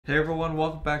Hey everyone,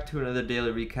 welcome back to another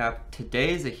daily recap.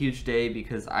 Today is a huge day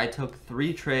because I took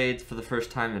 3 trades for the first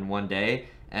time in one day,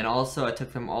 and also I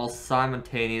took them all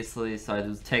simultaneously, so I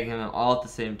was taking them all at the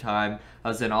same time. I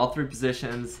was in all 3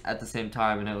 positions at the same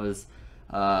time, and it was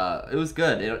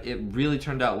good. It really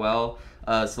turned out well.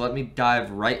 So let me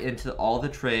dive right into all the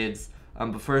trades.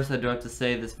 But first I do have to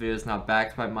say this video is not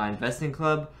backed by my investing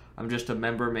club. I'm just a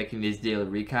member making these daily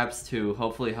recaps to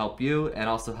hopefully help you and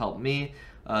also help me.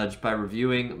 Just by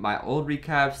reviewing my old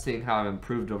recaps, seeing how I've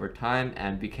improved over time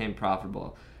and became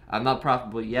profitable. I'm not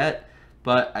profitable yet,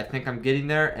 but I think I'm getting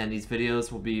there, and these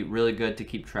videos will be really good to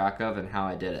keep track of and how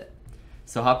I did it.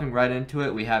 So hopping right into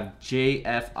it, we have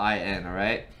JFIN,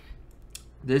 alright?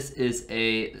 This is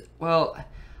this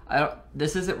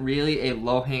isn't really a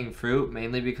low-hanging fruit,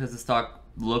 mainly because the stock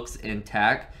looks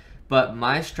intact, but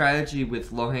my strategy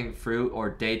with low-hanging fruit or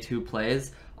day 2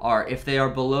 plays are if they are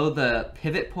below the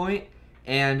pivot point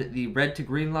and the red to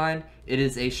green line, it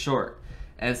is a short.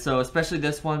 And so especially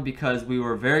this one, because we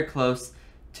were very close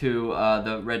to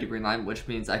the red to green line, which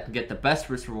means I can get the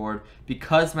best risk reward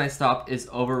because my stop is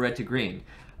over red to green.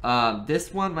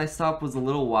 This one, my stop was a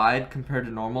little wide compared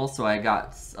to normal, so I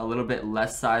got a little bit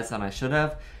less size than I should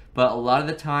have, but a lot of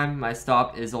the time my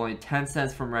stop is only 10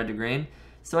 cents from red to green,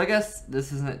 so I guess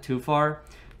this isn't too far,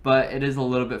 but it is a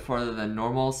little bit farther than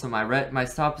normal. So my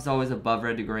stop is always above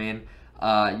red to green.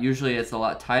 Usually it's a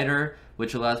lot tighter,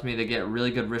 which allows me to get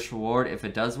really good risk reward if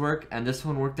it does work, and this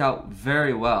one worked out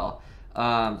very well.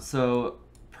 So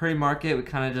pre-market, we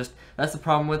kind of just, that's the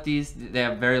problem with these, they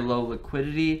have very low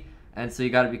liquidity, and so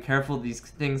you got to be careful. These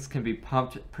things can be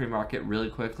pumped pre-market really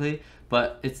quickly,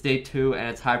 but it's day 2 and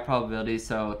it's high probability,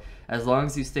 so as long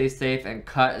as you stay safe and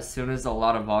cut as soon as a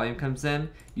lot of volume comes in,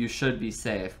 you should be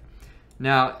safe.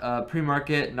 Now,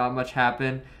 pre-market, not much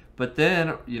happened. But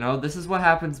then, this is what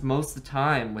happens most of the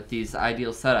time with these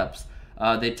ideal setups.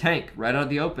 They tank right out of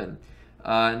the open.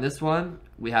 In this one,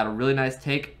 we had a really nice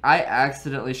take. I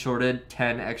accidentally shorted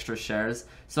 10 extra shares.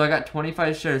 So I got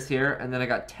 25 shares here, and then I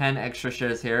got 10 extra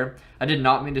shares here. I did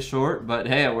not mean to short, but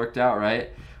hey, it worked out,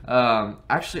 right?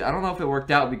 Actually, I don't know if it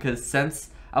worked out because since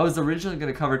I was originally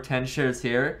going to cover 10 shares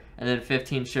here and then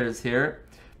 15 shares here,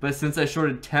 but since I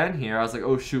shorted 10 here, I was like,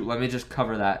 oh shoot, let me just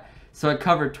cover that. So I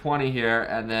covered 20 here,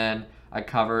 and then I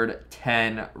covered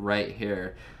 10 right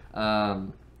here.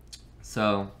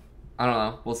 So I don't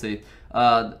know. We'll see.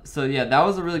 So yeah, that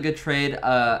was a really good trade.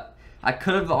 I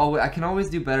can always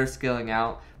do better scaling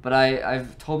out, but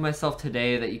I've told myself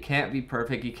today that you can't be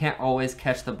perfect. You can't always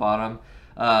catch the bottom.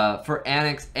 For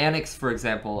ANIX, for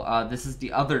example, this is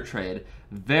the other trade.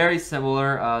 Very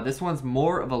similar. This one's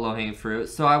more of a low-hanging fruit,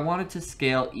 so I wanted to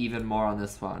scale even more on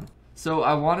this one. So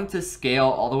I wanted to scale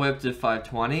all the way up to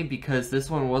 520 because this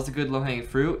one was a good low-hanging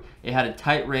fruit. It had a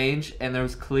tight range and there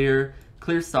was clear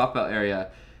stop out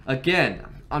area. Again,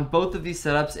 on both of these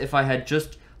setups, if I had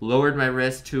just lowered my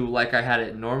risk to like I had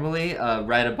it normally,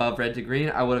 right above red to green,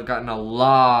 I would have gotten a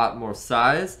lot more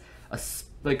size.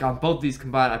 Like on both these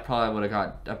combined, I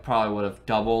probably would have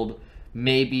doubled,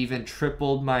 maybe even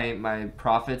tripled my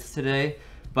profits today.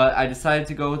 But I decided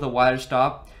to go with a wider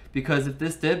stop, because if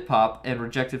this did pop and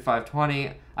rejected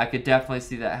 520, I could definitely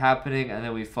see that happening, and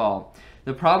then we fall.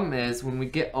 The problem is, when we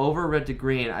get over red to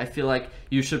green, I feel like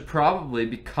you should probably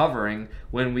be covering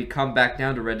when we come back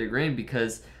down to red to green,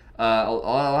 because a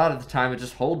lot of the time it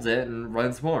just holds it and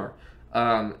runs more.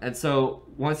 And so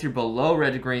once you're below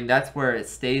red to green, that's where it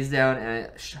stays down and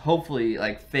it hopefully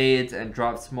like fades and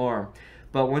drops more.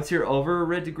 But once you're over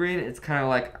red to green, it's kind of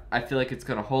like, I feel like it's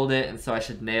going to hold it, and so I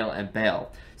should nail and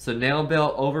bail. So nail and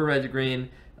bail over red to green,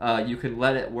 you can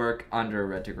let it work under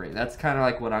red to green. That's kind of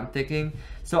like what I'm thinking.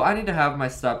 So I need to have my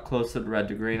stop closer to red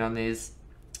to green on these,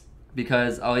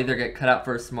 because I'll either get cut out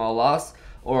for a small loss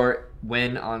or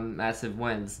win on massive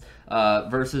wins.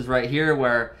 Versus right here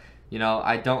where,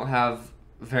 I don't have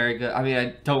very good,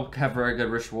 I don't have very good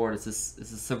risk reward. It's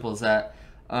as simple as that.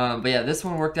 But yeah, this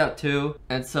one worked out too.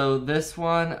 And so this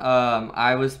one,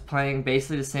 I was playing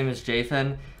basically the same as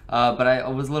JFIN, but I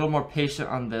was a little more patient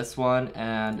on this one,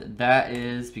 and that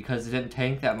is because it didn't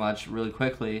tank that much really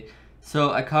quickly.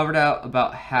 So I covered out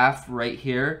about half right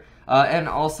here. And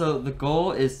also the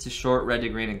goal is to short red to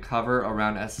green and cover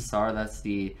around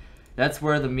SSR. That's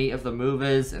where the meat of the move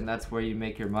is, and that's where you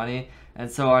make your money. And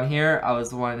so on here, I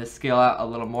was wanting to scale out a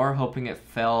little more, hoping it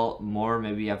fell more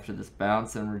maybe after this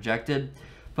bounce and rejected.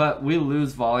 But we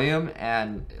lose volume,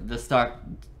 and the stock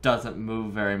doesn't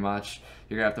move very much.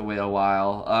 You're gonna have to wait a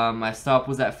while. My stop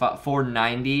was at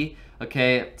 490.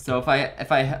 Okay, so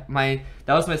that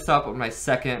was my stop on my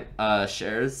second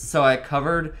shares. So I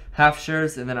covered half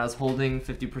shares, and then I was holding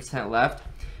 50% left,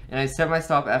 and I set my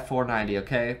stop at 490.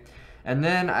 Okay, And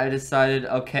then I decided,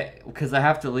 okay, because I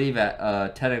have to leave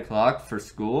at 10 o'clock for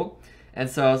school. And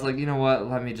so I was like, you know what,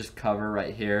 let me just cover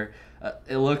right here.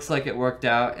 It looks like it worked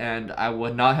out, and I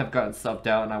would not have gotten stuffed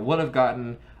out, and I would have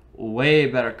gotten way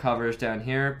better covers down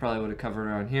here. Probably would have covered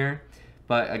around here.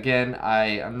 But again,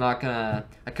 I'm not gonna,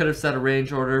 I could have set a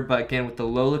range order, but again, with the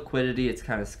low liquidity, it's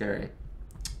kind of scary.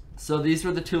 So these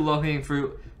were the two low-hanging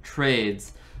fruit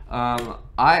trades. I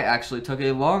actually took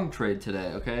a long trade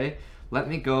today, okay? Let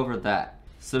me go over that.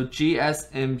 So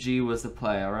GSMG was the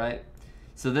play, alright?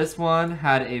 So this one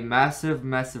had a massive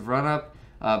run-up.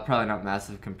 Probably not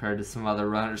massive compared to some other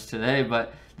runners today,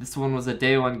 but this one was a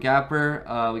day one gapper.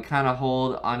 We kind of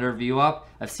hold under view up.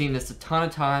 I've seen this a ton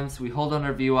of times. We hold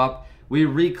under view up, we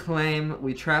reclaim,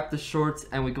 we trap the shorts,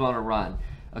 and we go on a run.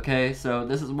 Okay, so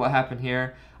this is what happened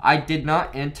here. I did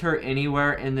not enter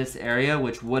anywhere in this area,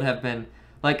 which would have been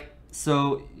like,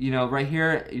 so, you know, right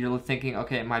here, you're thinking,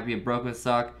 okay, it might be a broken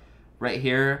stock. Right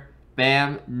here,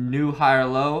 bam, new higher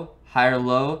low, higher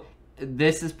low.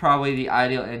 This is probably the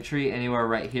ideal entry anywhere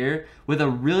right here with a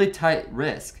really tight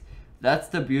risk. That's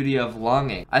the beauty of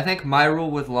longing. I think my rule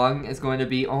with longing is going to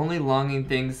be only longing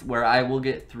things where I will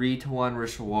get 3-to-1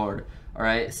 risk reward. All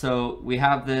right, so we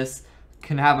have this,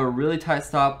 can have a really tight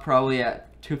stop probably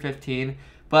at 215.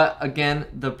 But again,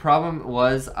 the problem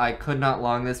was I could not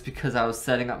long this because I was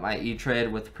setting up my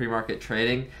E-Trade with pre-market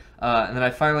trading. And then I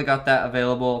finally got that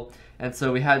available. And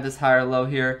so we had this higher low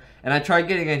here. And I tried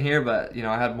getting in here, but you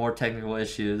know, I had more technical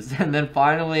issues. And then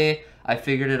finally, I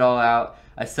figured it all out.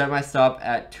 I set my stop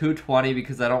at 220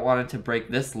 because I don't want it to break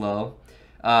this low,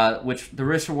 which the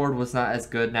risk reward was not as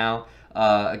good now.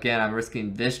 Again, I'm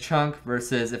risking this chunk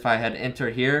versus if I had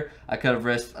entered here, I could have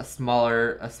risked a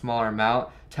smaller amount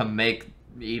to make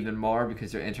even more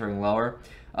because you're entering lower.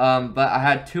 But I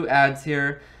had two ads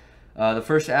here. The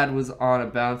first ad was on a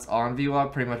bounce on view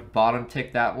up, pretty much bottom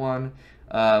tick that one.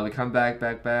 We come back.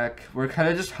 We're kind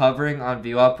of just hovering on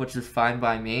view up, which is fine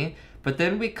by me. But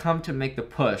then we come to make the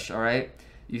push, all right?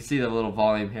 You see the little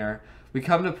volume here. We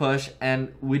come to push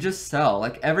and we just sell.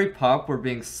 Like every pop we're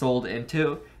being sold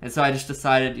into. And so I just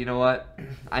decided, you know what?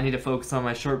 I need to focus on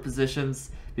my short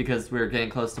positions because we're getting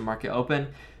close to market open.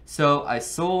 So I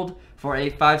sold for a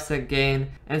 5-cent gain,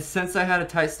 and since I had a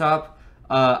tight stop,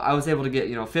 I was able to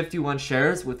get 51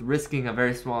 shares with risking a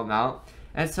very small amount,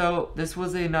 and so this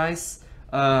was a nice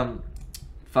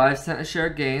 5-cent a share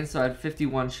gain. So I had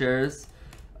 51 shares.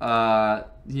 That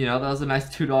was a nice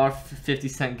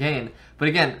 $2.50 gain. But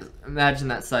again, imagine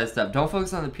that size step. Don't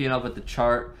focus on the P&L but the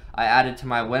chart. I added to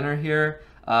my winner here.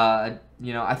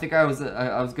 I think I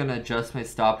was gonna adjust my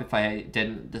stop if I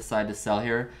didn't decide to sell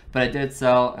here, but I did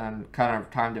sell and kind of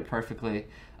timed it perfectly.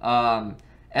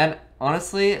 And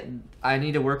honestly, I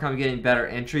need to work on getting better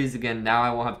entries. Again, now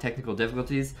I won't have technical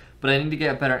difficulties, but I need to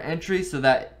get a better entry so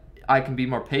that I can be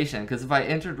more patient. Because if I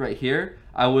entered right here,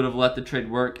 I would have let the trade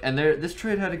work, and this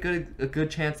trade had a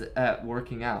good chance at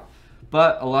working out.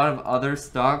 But a lot of other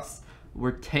stocks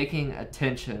were taking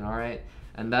attention. All right.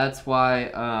 And that's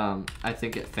why I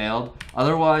think it failed.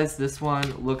 Otherwise, this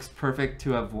one looks perfect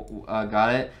to have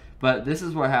got it. But this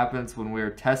is what happens when we were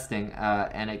testing,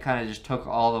 and it kind of just took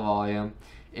all the volume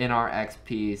in our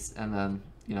XPs. And then,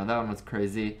 that one was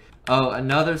crazy. Oh,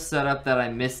 another setup that I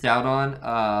missed out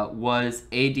on was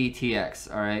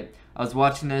ADTX, all right? I was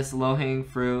watching this low-hanging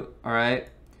fruit, all right?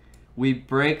 We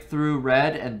break through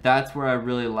red, and that's where I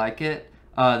really like it.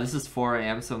 This is 4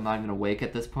 a.m., so I'm not even awake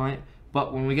at this point.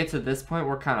 But when we get to this point,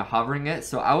 we're kind of hovering it.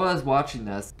 So I was watching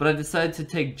this, but I decided to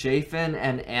take JFIN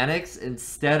and ANIX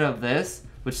instead of this,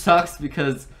 which sucks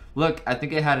because, look, I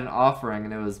think it had an offering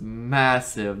and it was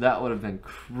massive. That would have been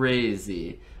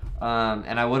crazy.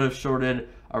 And I would have shorted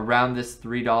around this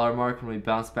 $3 mark when we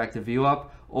bounced back to view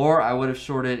up, or I would have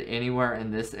shorted anywhere in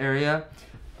this area.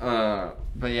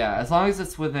 But yeah, as long as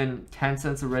it's within 10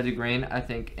 cents of red to green, I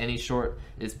think any short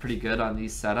is pretty good on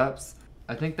these setups.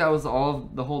 I think that was all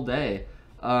the whole day.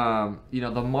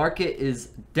 The market is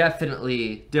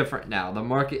definitely different now. The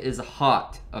market is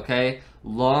hot, okay?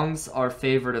 Longs are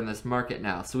favored in this market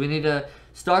now. So we need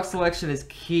stock selection is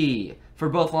key for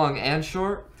both long and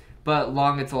short, but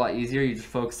long it's a lot easier. You just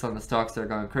focus on the stocks that are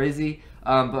going crazy.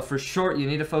 But for short, you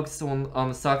need to focus on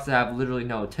the stocks that have literally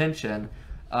no attention.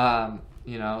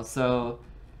 So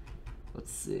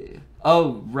let's see.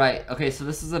 Oh, right. Okay, so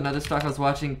this is another stock I was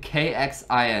watching,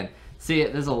 KXIN. See,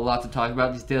 there's a lot to talk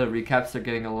about. These daily recaps are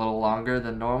getting a little longer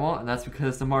than normal, and that's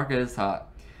because the market is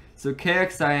hot. So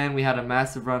KXIN, we had a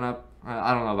massive run-up.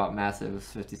 I don't know about massive, it was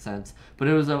 50 cents. But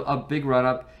it was a big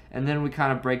run-up, and then we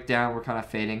kind of break down, we're kind of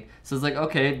fading. So it's like,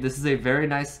 okay, this is a very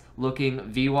nice looking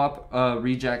VWAP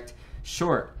reject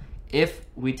short. if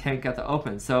we tank at the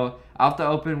open. So out the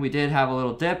open, we did have a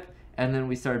little dip, and then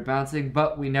we started bouncing,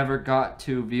 but we never got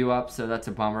to view up, so that's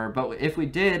a bummer. But if we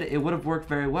did, it would have worked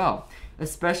very well.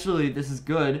 Especially, this is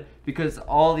good because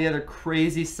all the other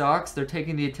crazy stocks, they're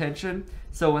taking the attention.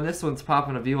 So when this one's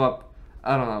popping a view up,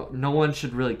 I don't know, no one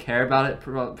should really care about it.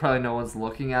 Probably no one's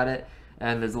looking at it.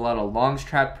 And there's a lot of longs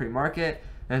trapped pre-market,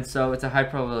 and so it's a high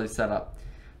probability setup.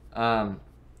 But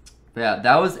yeah,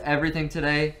 that was everything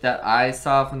today that I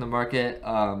saw from the market.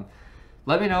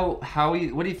 Let me know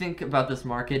what do you think about this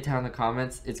market down in the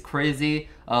comments. It's crazy.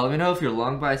 Let me know if you're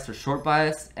long biased or short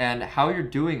biased and how you're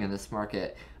doing in this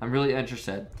market. I'm really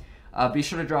interested. Be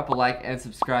sure to drop a like and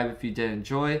subscribe if you did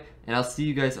enjoy, and I'll see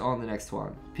you guys all in the next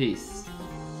one. Peace.